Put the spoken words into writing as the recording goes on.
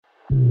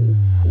This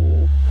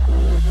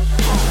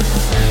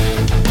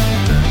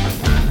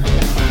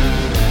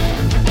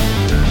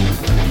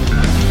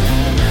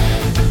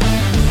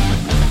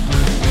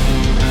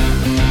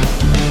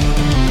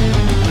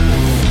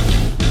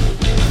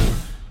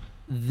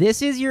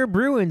is your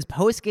Bruins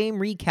post-game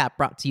recap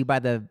brought to you by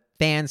the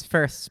Fans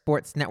First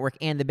Sports Network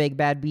and the Big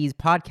Bad Bees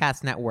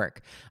Podcast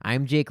Network.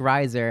 I'm Jake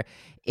Reiser.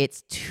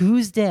 It's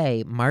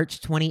Tuesday, March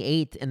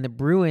 28th, and the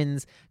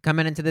Bruins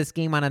coming into this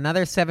game on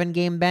another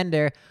 7-game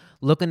bender,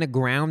 looking to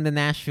ground the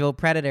Nashville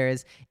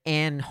Predators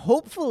and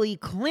hopefully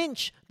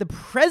clinch the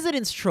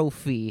President's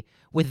Trophy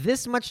with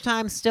this much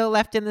time still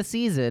left in the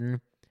season.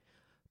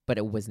 But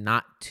it was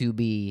not to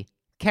be.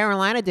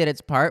 Carolina did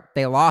its part.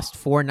 They lost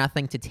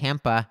 4-0 to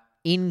Tampa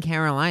in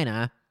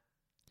Carolina,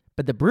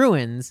 but the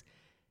Bruins,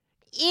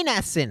 in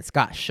essence,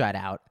 got shut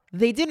out.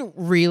 They didn't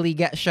really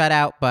get shut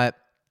out, but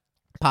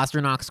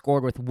Pastrnak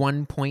scored with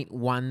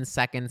 1.1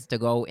 seconds to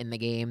go in the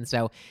game,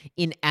 so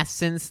in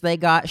essence, they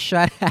got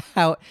shut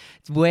out.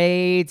 It's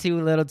way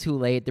too little too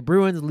late. The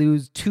Bruins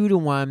lose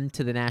 2-1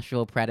 to the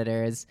Nashville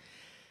Predators.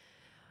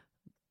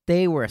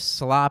 They were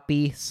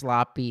sloppy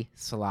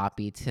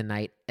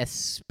tonight,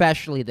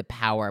 especially the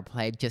power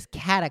play. Just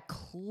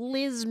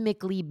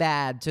cataclysmically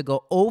bad to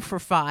go 0 for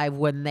 5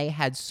 when they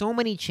had so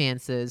many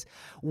chances.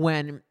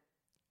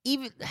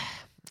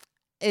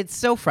 It's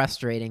so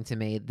frustrating to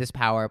me, this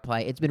power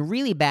play. It's been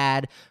really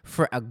bad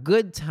for a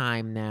good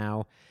time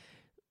now.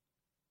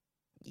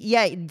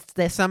 Yeah,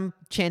 some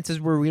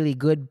chances were really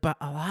good, but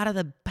a lot of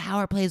the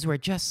power plays were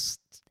just,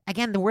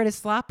 again, the word is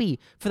sloppy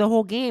for the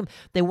whole game.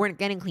 They weren't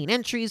getting clean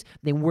entries.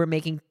 They were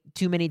making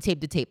too many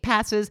tape-to-tape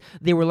passes.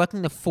 They were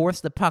looking to force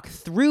the puck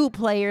through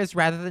players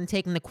rather than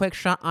taking the quick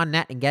shot on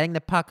net and getting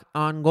the puck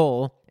on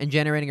goal and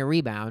generating a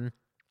rebound.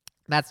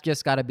 That's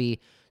just got to be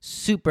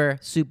super,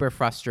 super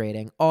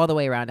frustrating all the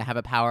way around to have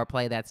a power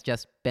play that's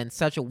just been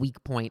such a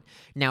weak point.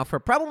 Now, for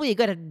probably a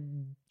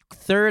good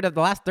the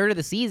last third of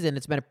the season,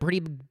 it's been a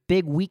pretty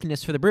big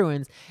weakness for the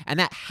Bruins, and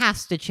that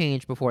has to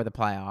change before the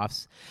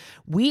playoffs.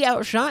 We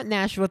outshot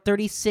Nashville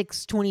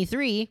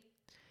 36-23.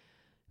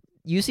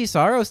 UC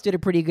Saros did a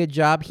pretty good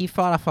job. He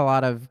fought off a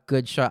lot of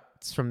good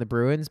shots from the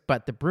Bruins,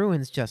 but the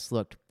Bruins just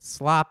looked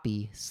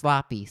sloppy.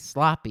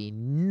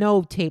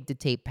 No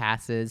tape-to-tape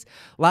passes.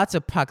 Lots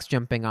of pucks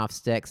jumping off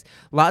sticks.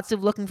 Lots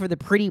of looking for the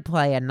pretty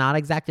play and not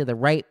exactly the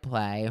right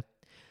play.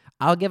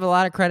 I'll give a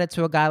lot of credit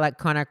to a guy like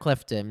Connor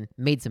Clifton.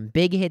 Made some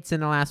big hits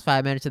in the last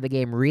 5 minutes of the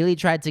game. Really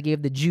tried to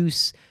give the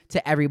juice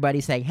to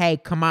everybody, saying, hey,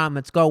 come on,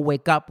 let's go,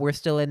 wake up. We're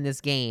still in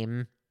this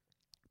game.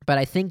 But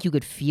I think you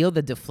could feel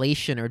the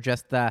deflation or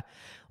just the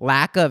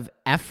lack of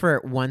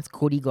effort once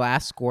Cody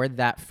Glass scored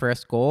that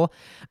first goal.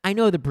 I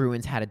know the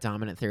Bruins had a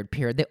dominant third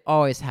period. They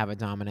always have a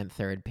dominant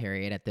third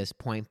period at this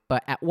point.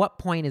 But at what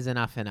point is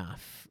enough?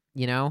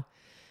 You know?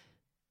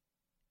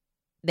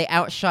 They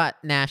outshot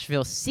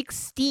Nashville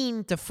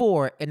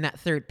 16-4 in that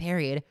third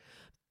period,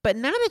 but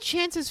none of the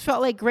chances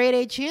felt like grade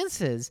A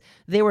chances.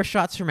 They were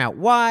shots from out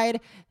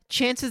wide,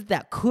 chances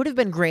that could have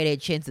been grade A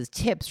chances,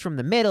 tips from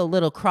the middle,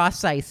 little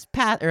cross-ice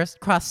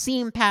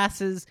cross-seam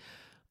passes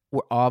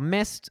were all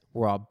missed,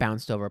 were all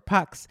bounced over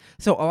pucks.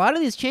 So a lot of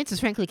these chances,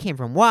 frankly, came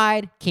from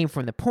wide, came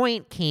from the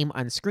point, came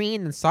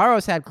unscreened, and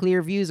Saros had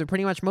clear views of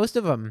pretty much most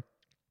of them.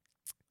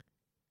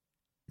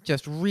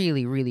 Just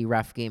really, really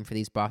rough game for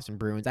these Boston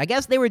Bruins. I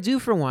guess they were due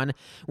for one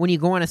when you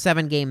go on a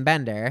 7-game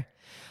bender.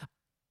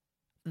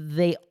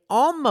 They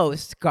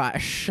almost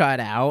got shut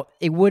out.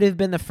 It would have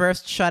been the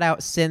first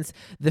shutout since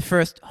the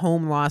first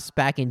home loss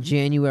back in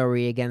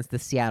January against the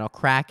Seattle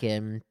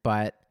Kraken.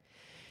 But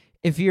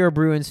if you're a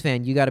Bruins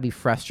fan, you got to be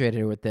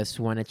frustrated with this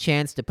one. A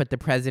chance to put the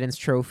President's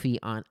Trophy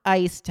on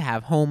ice, to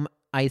have home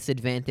ice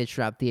advantage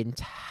throughout the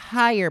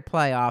entire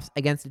playoffs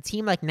against a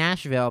team like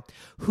Nashville,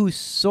 who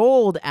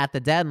sold at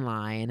the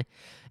deadline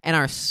and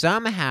are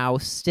somehow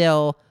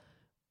still,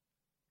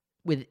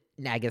 with,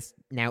 I guess,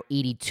 now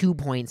 82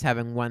 points,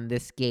 having won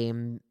this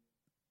game,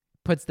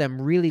 puts them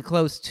really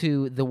close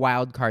to the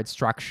wild card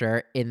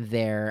structure in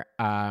their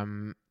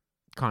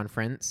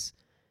conference.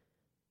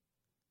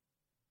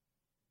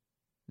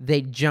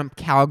 They jump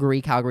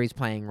Calgary. Calgary's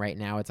playing right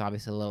now. It's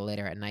obviously a little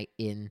later at night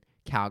in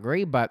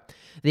Calgary, but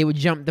they would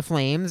jump the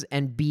Flames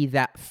and be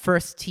that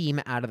first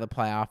team out of the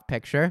playoff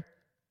picture.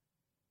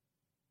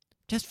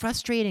 Just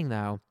frustrating,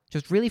 though.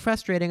 Just really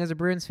frustrating as a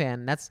Bruins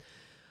fan. That's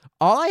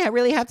all I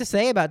really have to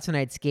say about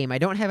tonight's game. I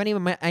don't have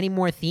any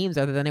more themes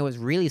other than it was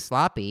really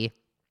sloppy.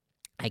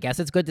 I guess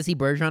it's good to see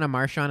Bergeron and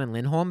Marchand and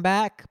Lindholm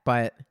back,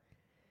 but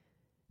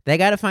they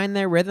got to find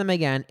their rhythm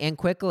again, and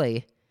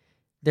quickly.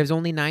 There's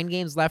only 9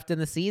 games left in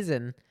the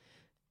season.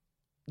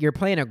 You're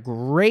playing a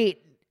great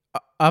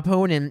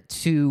opponent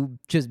to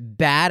just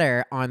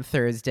batter on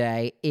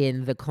Thursday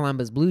in the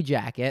Columbus Blue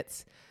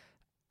Jackets.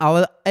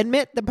 I'll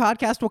admit the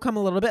podcast will come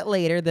a little bit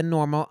later than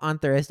normal on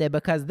Thursday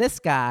because this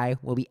guy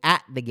will be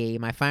at the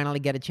game. I finally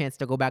get a chance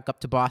to go back up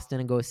to Boston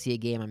and go see a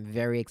game. I'm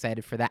very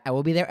excited for that. I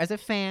will be there as a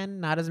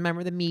fan, not as a member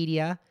of the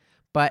media,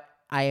 but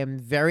I am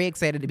very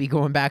excited to be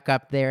going back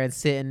up there and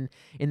sitting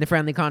in the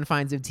friendly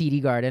confines of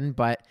TD Garden.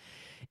 But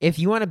if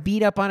you want to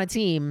beat up on a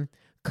team,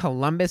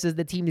 Columbus is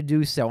the team to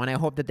do so, and I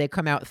hope that they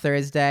come out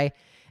Thursday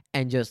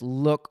and just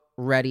look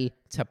ready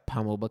to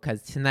pummel,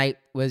 because tonight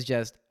was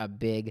just a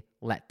big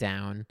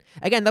letdown.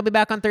 Again, they'll be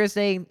back on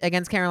Thursday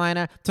against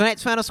Carolina.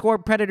 Tonight's final score,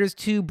 Predators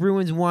 2,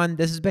 Bruins 1.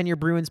 This has been your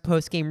Bruins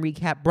post-game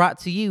recap, brought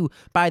to you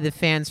by the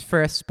Fans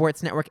First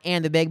Sports Network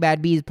and the Big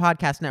Bad Bees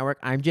Podcast Network.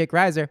 I'm Jake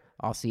Reiser.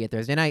 I'll see you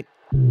Thursday night.